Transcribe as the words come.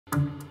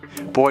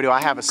Boy, do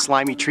I have a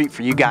slimy treat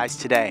for you guys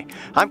today.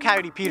 I'm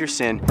Coyote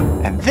Peterson,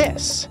 and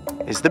this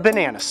is the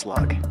Banana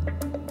Slug.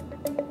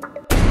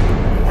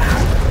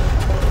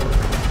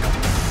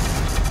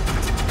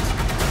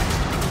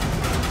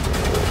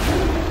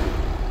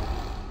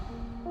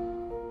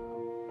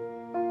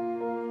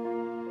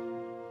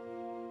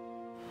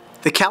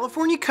 The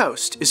California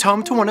coast is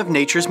home to one of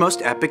nature's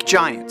most epic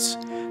giants,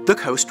 the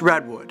coast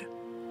redwood.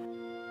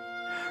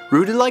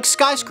 Rooted like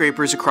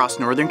skyscrapers across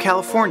Northern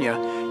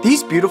California,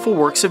 these beautiful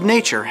works of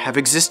nature have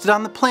existed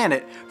on the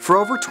planet for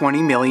over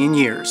 20 million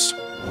years.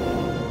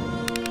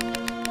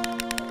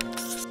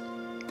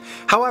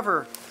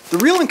 However, the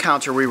real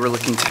encounter we were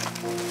looking to...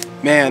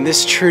 Man,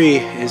 this tree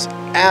is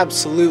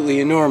absolutely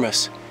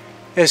enormous.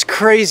 It's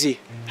crazy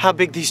how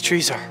big these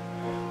trees are.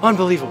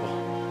 Unbelievable.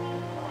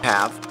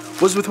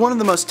 Was with one of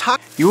the most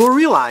toxic. You will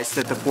realize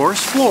that the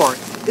forest floor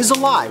is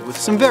alive with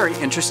some very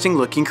interesting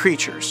looking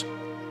creatures.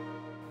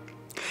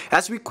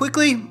 Such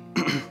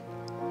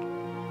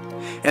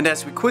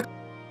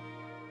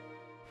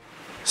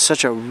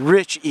a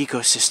rich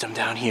ecosystem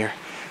down here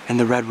in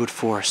the redwood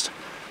forest.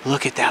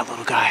 Look at that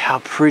little guy, how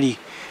pretty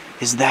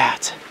is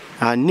that?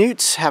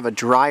 Newts have a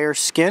drier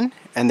skin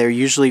and they're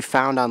usually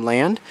found on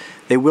land.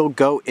 They will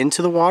go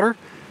into the water,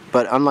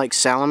 but unlike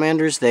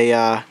salamanders,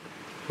 they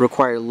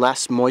require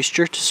less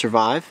moisture to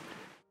survive.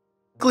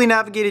 Quickly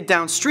navigated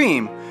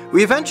downstream,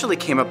 we eventually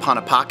came upon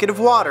a pocket of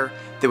water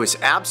that was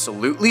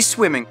absolutely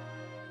swimming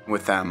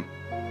with them.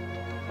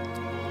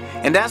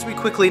 And as we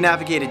quickly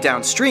navigated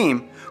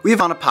downstream, we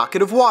found a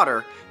pocket of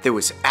water that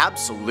was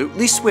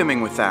absolutely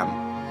swimming with them.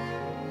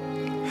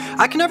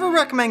 I can never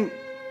recommend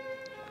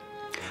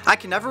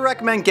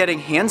getting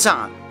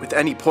hands-on with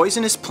any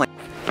poisonous plant.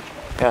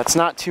 Yeah, it's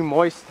not too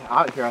moist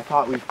out here. I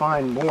thought we'd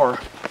find more.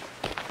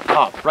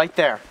 Oh, right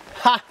there.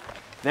 Ha!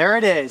 There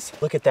it is.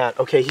 Look at that.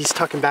 Okay, he's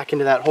tucking back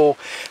into that hole.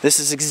 This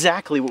is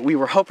exactly what we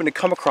were hoping to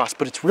come across,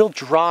 but it's real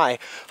dry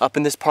up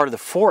in this part of the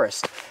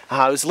forest.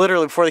 It was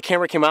literally, before the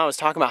camera came out, I was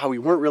talking about how we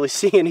weren't really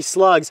seeing any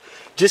slugs.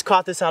 Just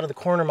caught this out of the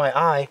corner of my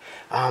eye.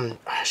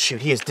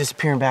 Shoot, he is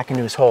disappearing back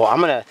into his hole. I'm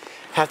gonna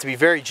have to be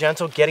very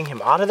gentle getting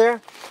him out of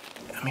there.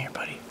 Come here,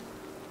 buddy.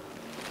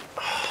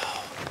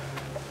 Oh,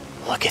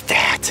 look at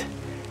that.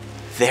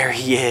 There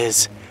he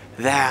is.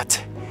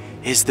 That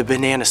is the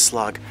banana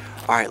slug.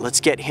 All right, let's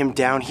get him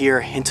down here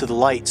into the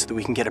light so that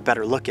we can get a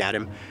better look at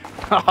him.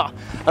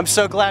 I'm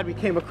so glad we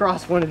came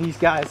across one of these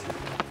guys.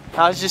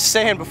 I was just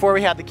saying before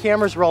we had the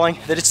cameras rolling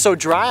that it's so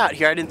dry out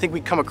here, I didn't think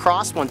we'd come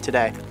across one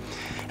today.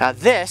 Now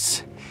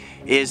this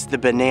is the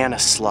banana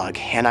slug,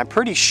 and I'm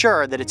pretty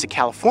sure that it's a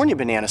California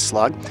banana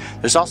slug.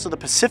 There's also the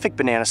Pacific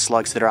banana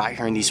slugs that are out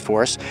here in these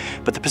forests,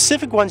 but the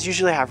Pacific ones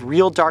usually have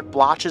real dark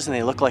blotches and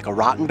they look like a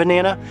rotten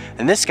banana,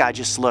 and this guy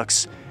just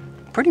looks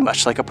pretty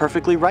much like a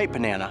perfectly ripe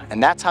banana,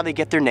 and that's how they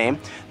get their name,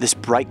 this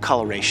bright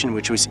coloration,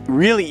 which was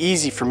really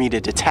easy for me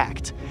to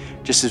detect.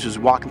 Just as I was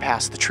walking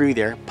past the tree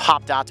there,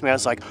 popped out to me, I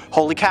was like,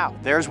 holy cow,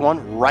 there's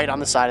one right on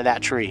the side of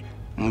that tree.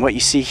 And what you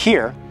see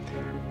here,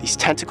 these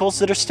tentacles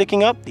that are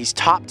sticking up, these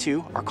top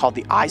two are called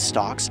the eye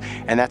stalks,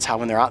 and that's how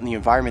when they're out in the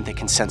environment they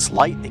can sense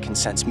light, they can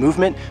sense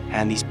movement,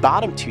 and these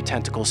bottom two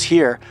tentacles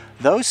here,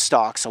 those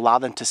stalks allow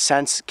them to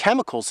sense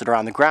chemicals that are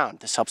on the ground.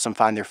 This helps them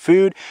find their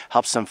food,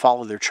 helps them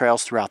follow their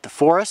trails throughout the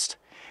forest.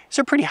 These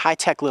are pretty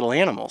high-tech little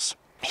animals.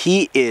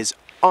 He is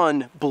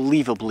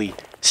unbelievably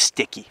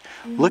sticky.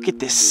 Look at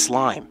this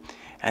slime.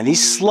 And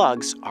these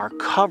slugs are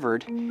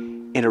covered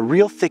in a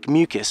real thick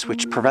mucus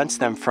which prevents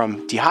them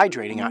from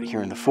dehydrating out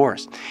here in the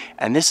forest.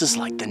 And this is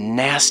like the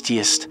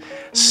nastiest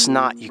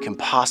snot you can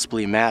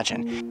possibly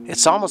imagine.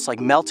 It's almost like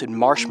melted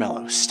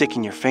marshmallow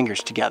sticking your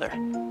fingers together.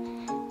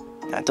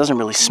 Now, it doesn't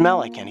really smell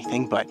like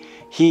anything, but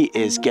he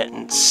is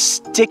getting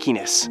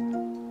stickiness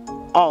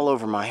all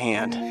over my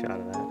hand. Shot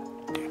of that.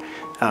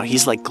 Oh,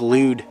 he's like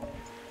glued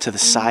to the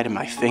side of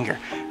my finger.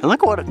 And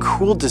look at what a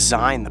cool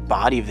design the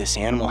body of this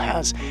animal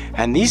has.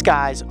 And these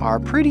guys are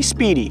pretty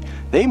speedy.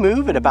 They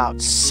move at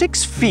about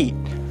 6 feet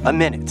a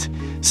minute.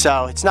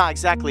 So it's not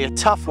exactly a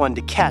tough one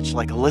to catch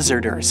like a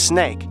lizard or a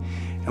snake.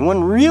 And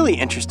one really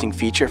interesting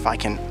feature, if I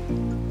can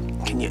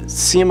you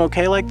see him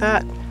okay like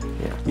that?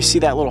 Yeah. You see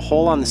that little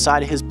hole on the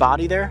side of his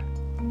body there?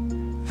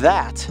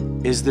 That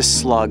is the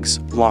slug's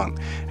lung.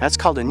 That's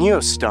called a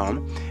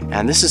neostome,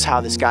 and this is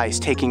how this guy is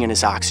taking in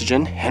his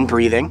oxygen and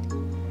breathing.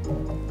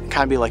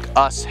 Kind of be like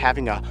us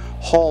having a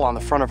hole on the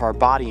front of our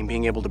body and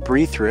being able to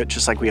breathe through it,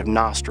 just like we have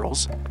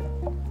nostrils.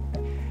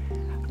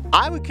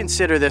 I would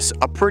consider this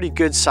a pretty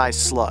good sized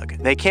slug.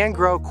 They can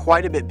grow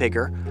quite a bit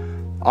bigger,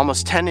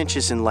 almost 10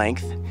 inches in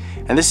length,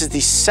 and this is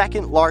the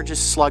second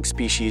largest slug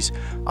species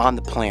on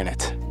the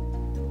planet.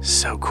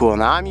 So cool.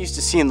 Now I'm used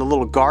to seeing the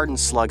little garden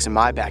slugs in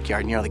my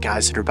backyard, you know, the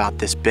guys that are about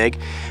this big,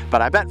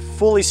 but I bet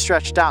fully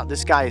stretched out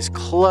this guy is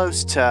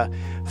close to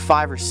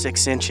 5 or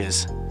 6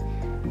 inches.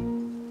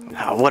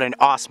 Oh, what an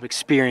awesome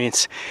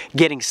experience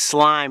getting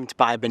slimed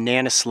by a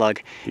banana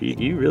slug.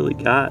 You really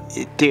got...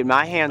 Dude,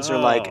 my hands are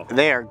like,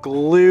 they are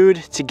glued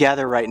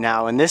together right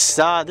now. And this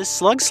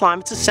slug slime,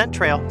 it's a scent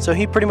trail, so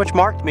he pretty much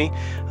marked me.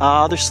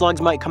 Other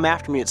slugs might come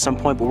after me at some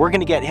point, but we're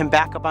gonna get him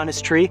back up on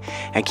his tree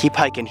and keep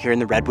hiking here in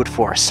the redwood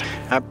forest.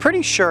 I'm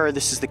pretty sure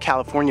this is the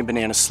California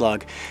banana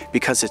slug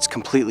because it's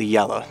completely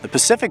yellow. The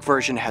Pacific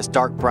version has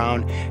dark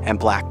brown and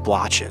black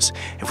blotches.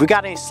 If we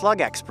got any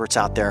slug experts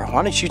out there,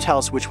 why don't you tell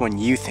us which one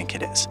you think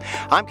it is?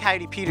 I'm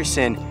Coyote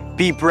Peterson.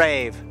 Be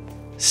brave,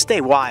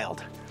 stay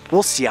wild.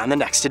 We'll see you on the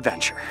next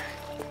adventure.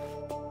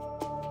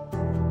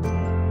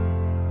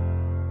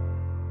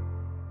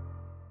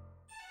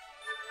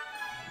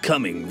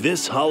 Coming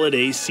this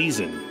holiday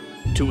season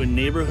to a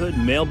neighborhood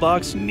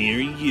mailbox near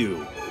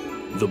you,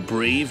 the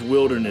brave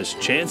wilderness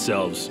chance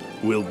elves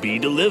will be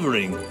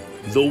delivering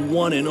the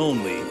one and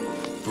only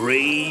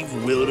Brave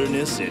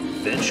Wilderness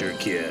Adventure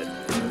Kit.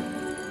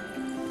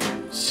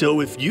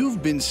 So if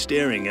you've been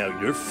staring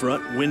out your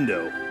front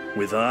window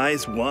with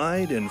eyes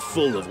wide and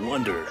full of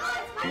wonder,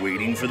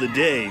 waiting for the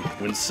day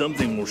when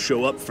something will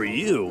show up for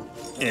you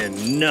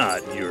and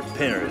not your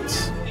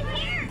parents,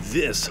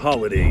 this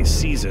holiday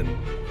season,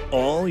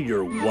 all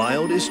your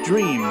wildest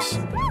dreams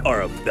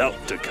are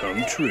about to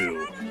come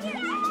true.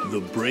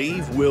 The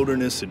Brave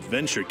Wilderness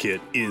Adventure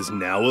Kit is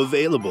now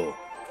available,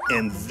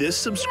 and this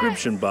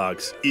subscription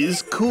box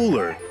is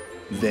cooler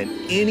than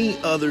any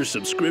other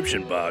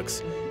subscription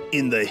box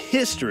in the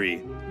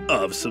history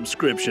of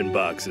subscription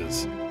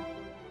boxes.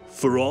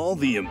 For all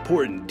the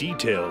important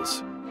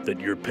details that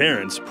your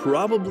parents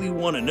probably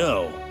want to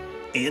know,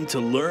 and to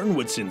learn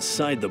what's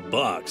inside the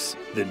box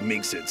that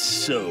makes it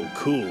so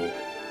cool,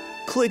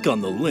 click on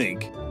the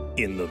link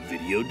in the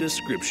video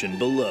description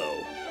below.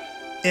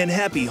 And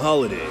happy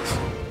holidays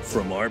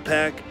from our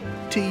pack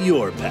to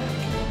your pack.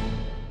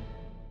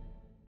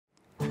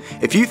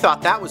 If you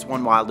thought that was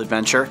one wild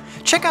adventure,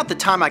 check out the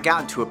time I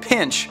got into a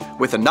pinch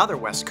with another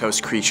West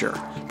Coast creature,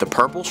 the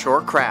purple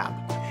shore crab.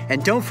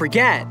 And don't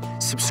forget,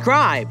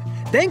 subscribe,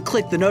 then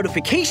click the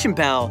notification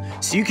bell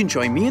so you can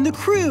join me and the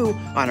crew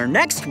on our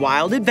next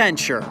wild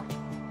adventure.